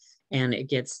LA, and it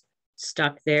gets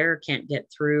stuck there, can't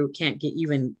get through,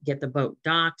 even get the boat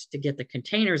docked to get the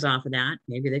containers off of that.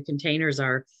 Maybe the containers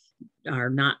are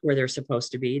not where they're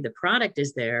supposed to be. The product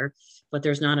is there, but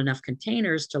there's not enough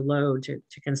containers to load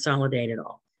to consolidate it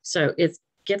all. So it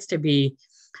gets to be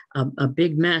a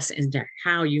big mess into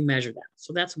how you measure that.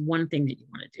 So that's one thing that you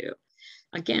want to do.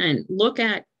 Again, look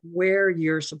at where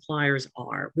your suppliers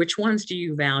are. Which ones do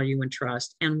you value and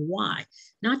trust, and why?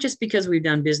 Not just because we've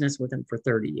done business with them for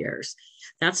 30 years.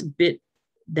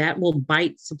 That will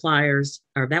bite suppliers,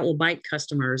 or that will bite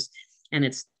customers, and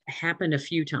it's happened a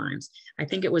few times. I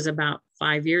think it was about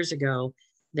 5 years ago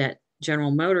that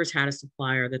General Motors had a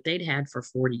supplier that they'd had for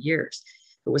 40 years.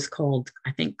 It was called,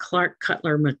 I think, Clark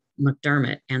Cutler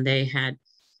McDermott, and they had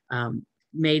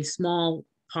made small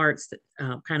parts,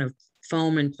 that kind of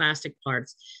foam and plastic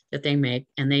parts that they make,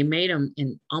 and they made them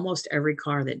in almost every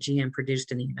car that GM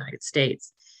produced in the United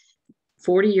States.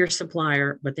 40-year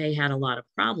supplier, but they had a lot of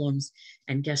problems,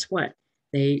 and guess what?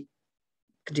 They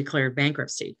declared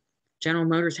bankruptcy. General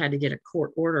Motors had to get a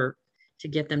court order to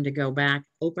get them to go back,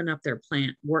 open up their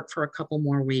plant, work for a couple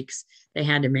more weeks. They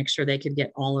had to make sure they could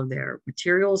get all of their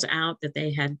materials out that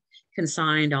they had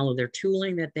consigned, all of their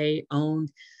tooling that they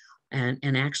owned,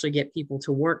 and actually get people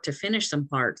to work to finish some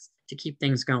parts to keep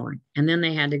things going. And then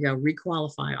they had to go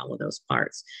requalify all of those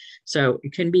parts. So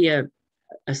it can be a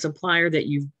supplier that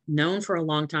you've known for a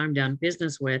long time, done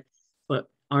business with, but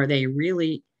are they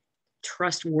really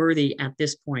trustworthy at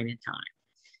this point in time?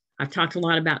 I've talked a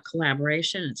lot about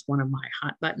collaboration. It's one of my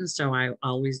hot buttons, so I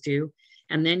always do.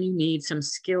 And then you need some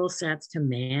skill sets to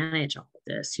manage all of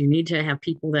this. You need to have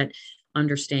people that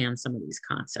understand some of these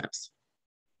concepts.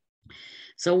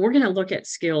 So we're going to look at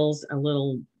skills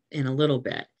in a little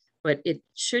bit, but it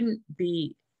shouldn't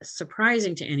be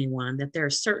surprising to anyone that there are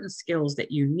certain skills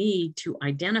that you need to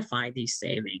identify these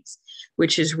savings,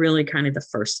 which is really kind of the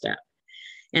first step.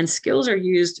 And skills are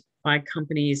used by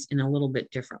companies in a little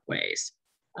bit different ways.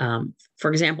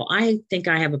 For example, I think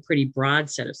I have a pretty broad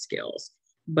set of skills,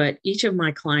 but each of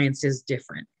my clients is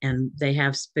different and they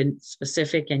have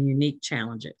specific and unique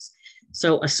challenges.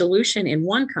 So a solution in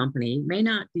one company may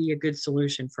not be a good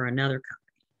solution for another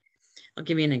company. I'll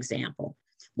give you an example.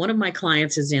 One of my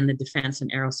clients is in the defense and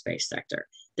aerospace sector.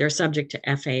 They're subject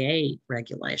to FAA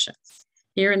regulations.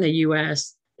 Here in the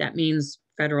US, that means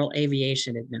Federal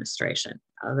Aviation Administration,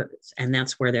 and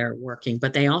that's where they're working.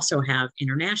 But they also have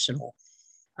international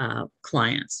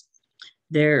clients.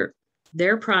 Their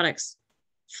products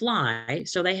fly,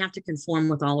 so they have to conform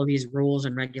with all of these rules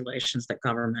and regulations that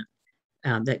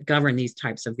govern these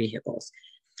types of vehicles.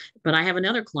 But I have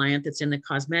another client that's in the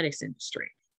cosmetics industry,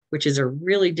 which is a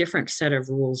really different set of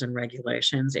rules and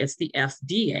regulations. It's the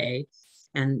FDA,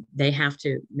 and they have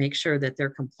to make sure that they're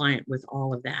compliant with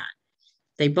all of that.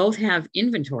 They both have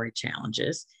inventory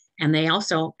challenges, and they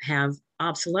also have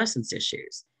obsolescence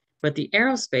issues. But the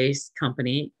aerospace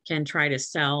company can try to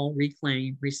sell,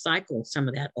 reclaim, recycle some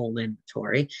of that old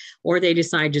inventory, or they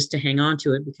decide just to hang on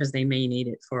to it because they may need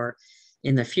it for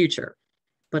in the future.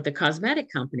 But the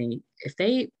cosmetic company, if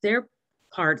their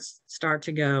parts start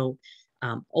to go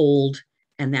old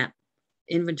and that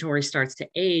inventory starts to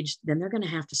age, then they're going to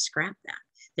have to scrap that.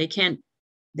 They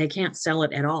can't sell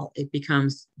it at all. It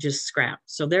becomes just scrap.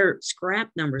 So their scrap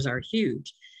numbers are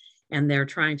huge, and they're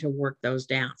trying to work those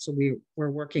down. So we're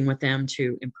working with them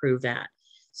to improve that.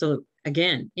 So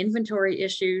again, inventory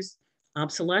issues,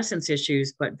 obsolescence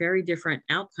issues, but very different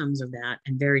outcomes of that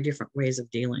and very different ways of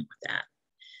dealing with that.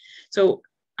 So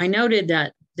I noted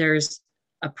that there's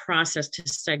a process to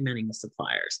segmenting the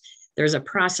suppliers. There's a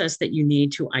process that you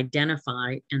need to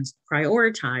identify and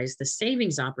prioritize the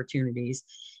savings opportunities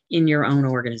in your own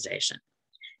organization.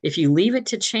 If you leave it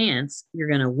to chance, you're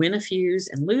going to win a few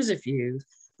and lose a few,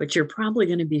 but you're probably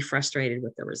going to be frustrated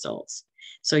with the results.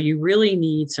 So you really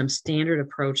need some standard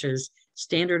approaches,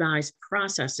 standardized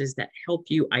processes that help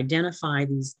you identify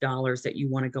these dollars that you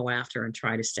want to go after and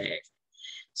try to save.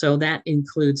 So that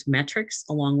includes metrics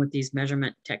along with these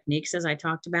measurement techniques, as I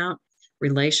talked about,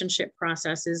 relationship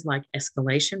processes like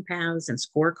escalation paths and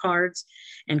scorecards,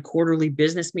 and quarterly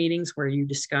business meetings where you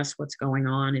discuss what's going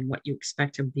on and what you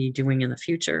expect to be doing in the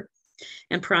future,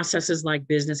 and processes like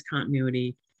business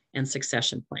continuity and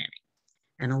succession planning.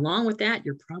 And along with that,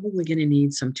 you're probably going to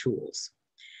need some tools.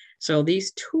 So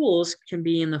these tools can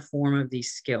be in the form of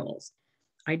these skills.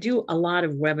 I do a lot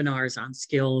of webinars on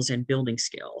skills and building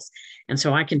skills, and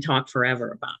so I can talk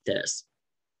forever about this.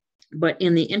 But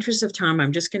in the interest of time,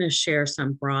 I'm just going to share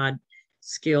some broad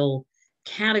skill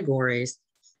categories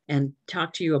and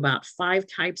talk to you about 5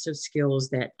 types of skills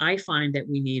that I find that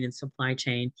we need in supply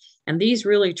chain. And these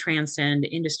really transcend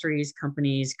industries,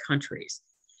 companies, countries.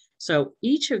 So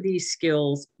each of these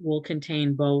skills will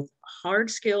contain both hard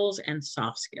skills and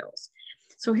soft skills.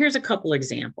 So here's a couple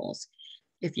examples.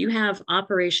 If you have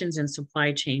operations and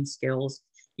supply chain skills,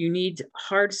 you need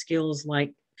hard skills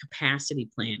like capacity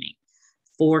planning,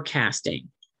 forecasting,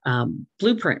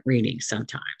 blueprint reading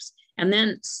sometimes. And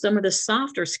then some of the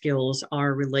softer skills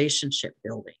are relationship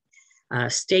building,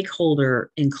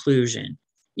 stakeholder inclusion,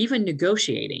 even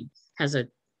negotiating has a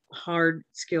hard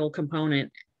skill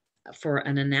component for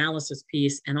an analysis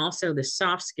piece, and also the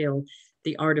soft skill,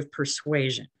 the art of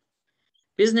persuasion.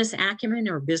 Business acumen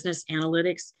or business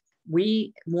analytics,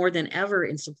 we more than ever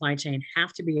in supply chain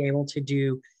have to be able to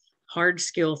do hard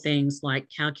skill things like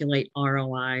calculate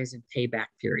ROIs and payback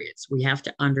periods. We have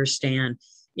to understand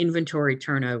inventory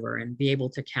turnover and be able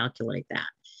to calculate that.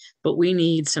 But we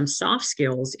need some soft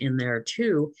skills in there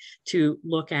too, to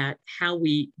look at how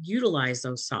we utilize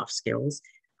those soft skills,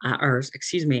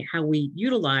 how we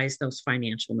utilize those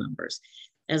financial numbers.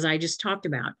 As I just talked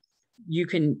about, you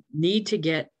can need to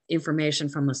get information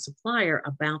from a supplier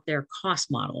about their cost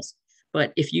models.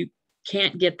 But if you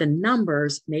can't get the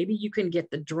numbers, maybe you can get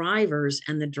the drivers,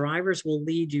 and the drivers will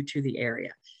lead you to the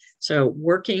area. So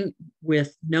working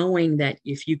with knowing that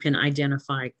if you can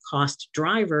identify cost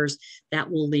drivers,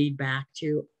 that will lead back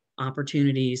to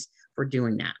opportunities for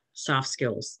doing that, soft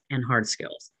skills and hard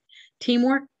skills.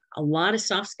 Teamwork, a lot of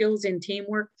soft skills in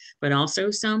teamwork, but also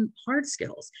some hard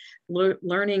skills.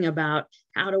 Learning about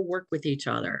how to work with each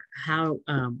other, how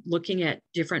looking at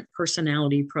different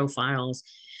personality profiles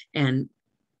and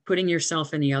putting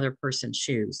yourself in the other person's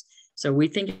shoes. So we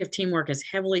think of teamwork as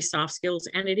heavily soft skills,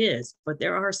 and it is, but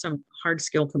there are some hard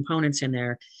skill components in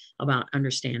there about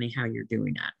understanding how you're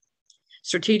doing that.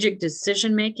 Strategic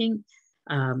decision-making,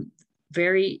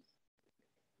 very,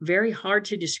 very hard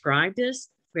to describe this,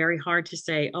 very hard to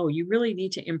say, oh, you really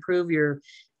need to improve your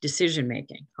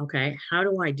decision-making. Okay, how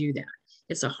do I do that?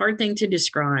 It's a hard thing to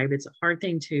describe. It's a hard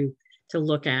thing to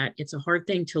look at. It's a hard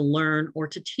thing to learn or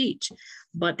to teach,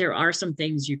 but there are some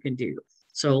things you can do.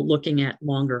 So looking at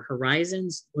longer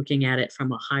horizons, looking at it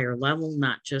from a higher level,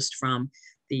 not just from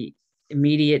the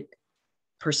immediate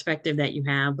perspective that you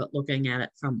have, but looking at it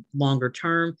from longer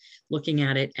term, looking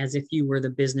at it as if you were the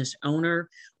business owner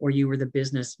or you were the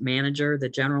business manager, the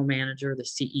general manager, the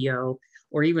CEO,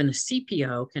 or even the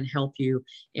CPO can help you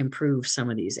improve some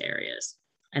of these areas.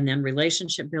 And then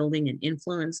relationship building and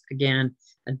influence, again,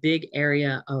 a big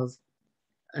area of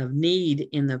need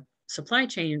in the supply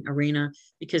chain arena,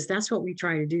 because that's what we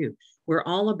try to do. We're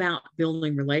all about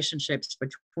building relationships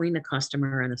between the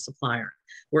customer and the supplier.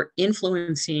 We're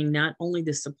influencing not only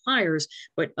the suppliers,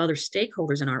 but other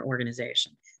stakeholders in our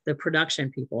organization, the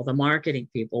production people, the marketing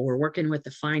people. We're working with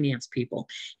the finance people.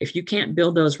 If you can't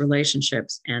build those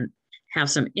relationships and have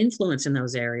some influence in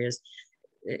those areas,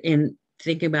 in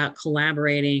thinking about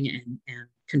collaborating and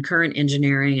concurrent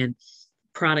engineering and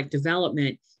product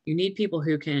development, You need people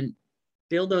who can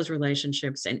build those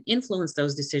relationships and influence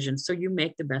those decisions so you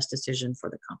make the best decision for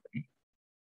the company.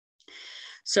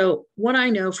 So what I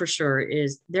know for sure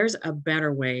is there's a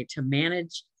better way to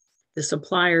manage the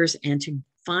suppliers and to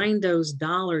find those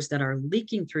dollars that are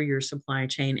leaking through your supply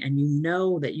chain, and you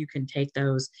know that you can take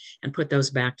those and put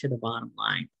those back to the bottom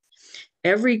line.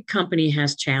 Every company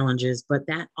has challenges, but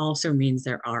that also means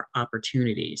there are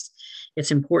opportunities.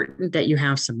 It's important that you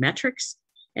have some metrics,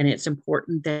 and it's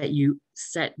important that you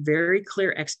set very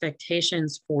clear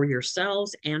expectations for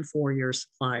yourselves and for your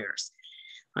suppliers.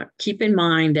 Keep in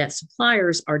mind that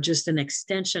suppliers are just an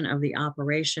extension of the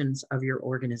operations of your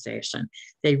organization.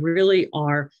 They really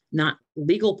are not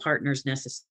legal partners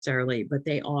necessarily, but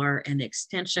they are an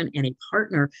extension and a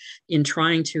partner in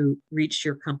trying to reach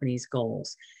your company's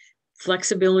goals.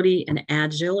 Flexibility and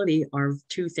agility are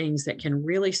two things that can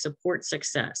really support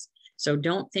success. So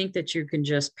don't think that you can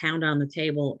just pound on the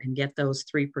table and get those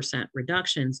 3%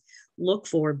 reductions. Look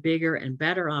for bigger and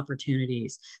better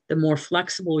opportunities. The more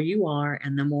flexible you are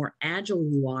and the more agile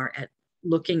you are at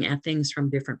looking at things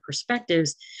from different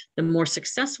perspectives, the more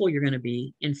successful you're going to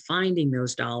be in finding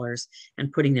those dollars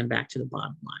and putting them back to the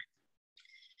bottom line.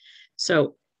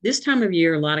 So this time of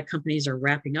year, a lot of companies are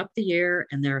wrapping up the year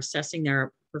and they're assessing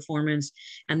their performance,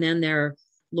 and then they're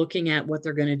looking at what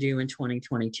they're going to do in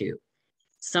 2022.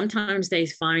 Sometimes they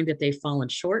find that they've fallen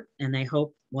short and they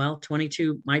hope, well,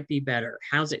 22 might be better.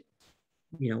 How's it?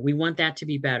 We want that to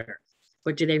be better,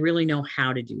 but do they really know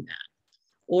how to do that?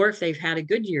 Or if they've had a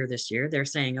good year this year, they're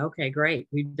saying, okay, great,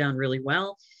 we've done really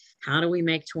well. How do we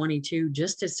make 22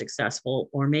 just as successful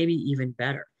or maybe even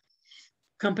better?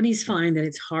 Companies find that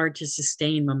it's hard to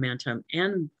sustain momentum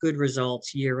and good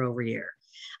results year over year.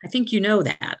 I think you know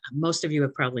that. Most of you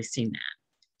have probably seen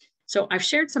that. So I've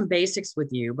shared some basics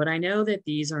with you, but I know that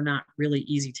these are not really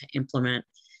easy to implement,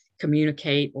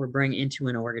 communicate, or bring into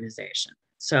an organization.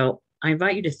 So I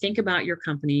invite you to think about your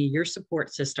company, your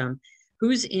support system,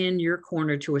 who's in your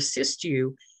corner to assist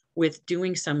you with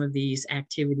doing some of these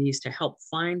activities to help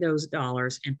find those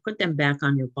dollars and put them back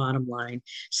on your bottom line,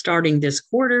 starting this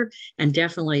quarter and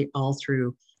definitely all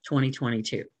through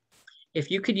 2022.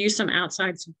 If you could use some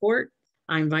outside support,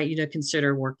 I invite you to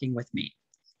consider working with me.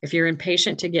 If you're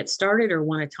impatient to get started or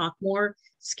want to talk more,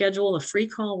 schedule a free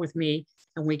call with me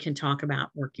and we can talk about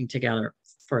working together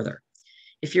further.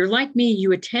 If you're like me,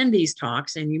 you attend these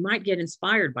talks and you might get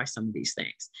inspired by some of these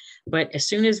things. But as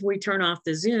soon as we turn off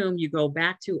the Zoom, you go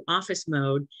back to office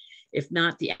mode, if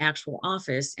not the actual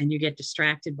office, and you get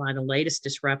distracted by the latest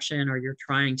disruption, or you're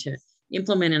trying to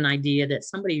implement an idea that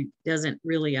somebody doesn't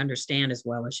really understand as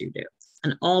well as you do.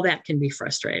 And all that can be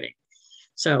frustrating.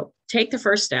 So take the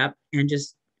first step and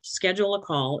just schedule a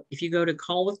call. If you go to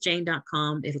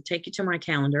callwithjane.com, it'll take you to my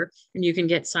calendar and you can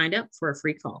get signed up for a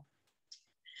free call.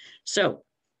 So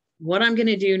what I'm going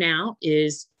to do now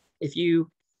is, if you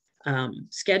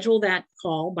schedule that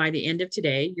call by the end of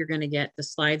today, you're going to get the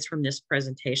slides from this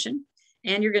presentation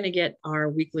and you're going to get our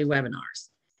weekly webinars.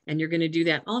 And you're going to do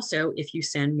that also if you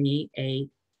send me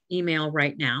an email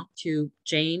right now to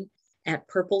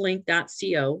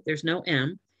jane@purplelink.co. There's no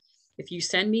M. If you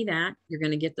send me that, you're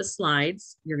going to get the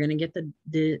slides. You're going to get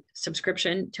the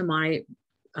subscription to my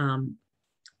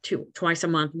twice a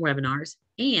month webinars,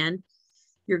 and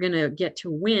you're going to get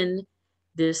to win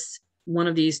one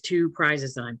of these two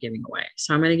prizes that I'm giving away.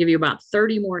 So I'm going to give you about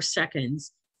 30 more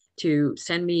seconds to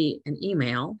send me an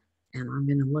email, and I'm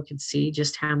going to look and see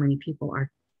just how many people are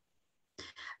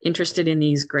interested in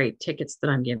these great tickets that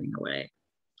I'm giving away.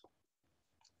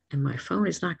 And my phone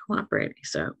is not cooperating,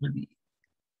 so let me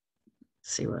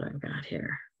see what I've got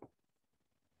here.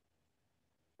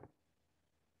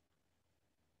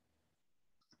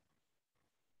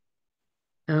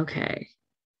 Okay.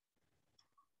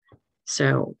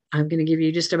 So I'm going to give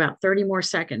you just about 30 more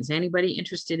seconds. Anybody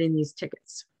interested in these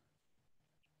tickets?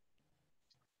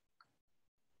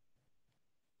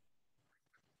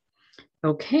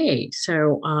 Okay,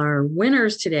 so our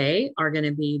winners today are going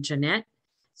to be Jeanette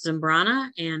Zambrana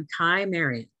and Kai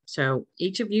Marion. So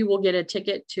each of you will get a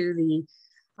ticket to the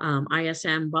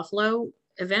ISM Buffalo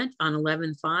event on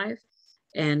 11/5,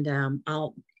 and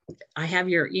I have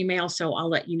your email, so I'll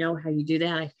let you know how you do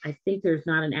that. I think there's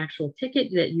not an actual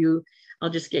ticket that I'll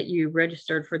just get you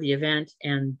registered for the event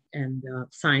and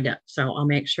signed up. So I'll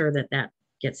make sure that that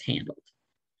gets handled.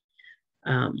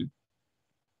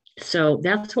 So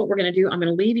that's what we're going to do. I'm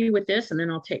going to leave you with this, and then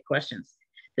I'll take questions.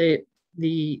 The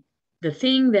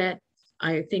thing that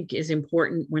I think is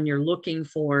important when you're looking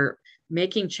for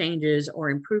making changes or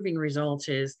improving results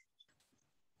is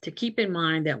to keep in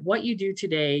mind that what you do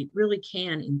today really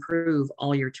can improve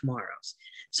all your tomorrows.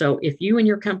 So if you and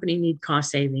your company need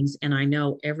cost savings, and I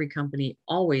know every company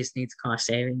always needs cost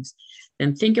savings,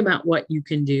 then think about what you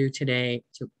can do today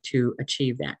to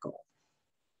achieve that goal.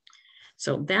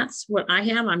 So that's what I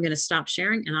have. I'm going to stop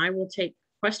sharing and I will take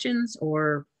questions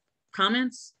or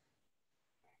comments.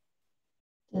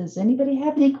 Does anybody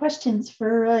have any questions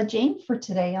for Jane for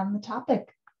today on the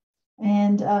topic?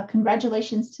 And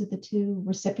congratulations to the two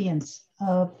recipients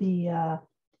of the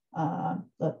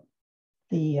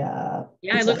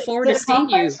yeah, I look forward to seeing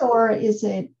you. Or is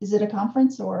it a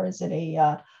conference, or is it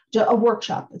a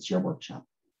workshop? It's your workshop.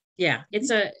 Yeah,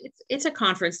 it's a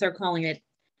conference. They're calling it.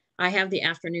 I have the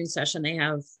afternoon session. They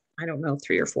have, I don't know,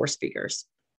 3 or 4 speakers.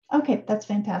 Okay, that's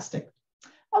fantastic.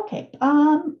 Okay,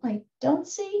 I don't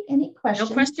see any questions.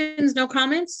 No questions, no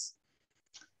comments?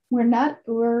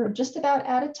 We're just about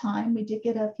out of time. We did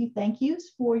get a few thank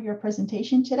yous for your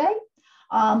presentation today.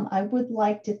 I would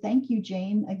like to thank you,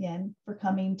 Jane, again, for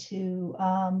coming to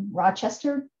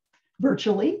Rochester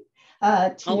virtually.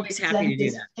 Always happy to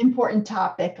do that. Important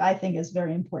topic, I think, is a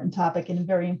very important topic and a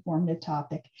very informative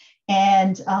topic.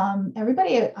 And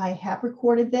everybody, I have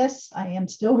recorded this. I am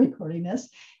still recording this.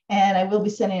 And I will be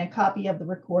sending a copy of the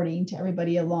recording to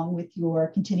everybody along with your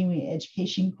continuing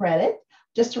education credit.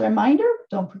 Just a reminder,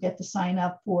 don't forget to sign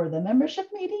up for the membership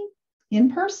meeting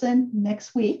in person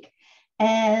next week.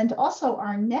 And also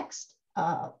our next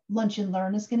Lunch and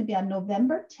Learn is going to be on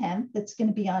November 10th. It's going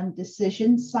to be on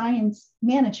decision science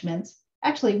management.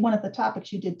 Actually, one of the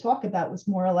topics you did talk about was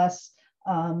more or less,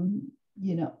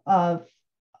 of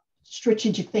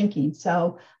strategic thinking.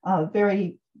 So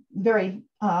very, very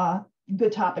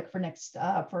good topic for next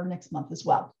month as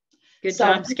well. Good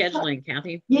job scheduling,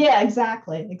 Kathy. Yeah,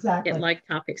 exactly. Get like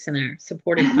topics in there,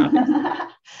 supportive topics.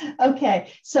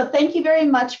 Okay, so thank you very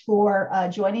much for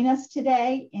joining us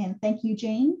today, and thank you,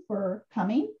 Jane, for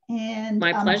coming. And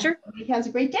my pleasure. Everybody has a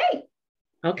great day.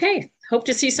 Okay, hope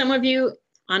to see some of you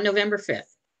on November 5th.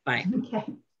 Bye. Okay,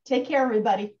 take care,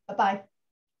 everybody. Bye-bye.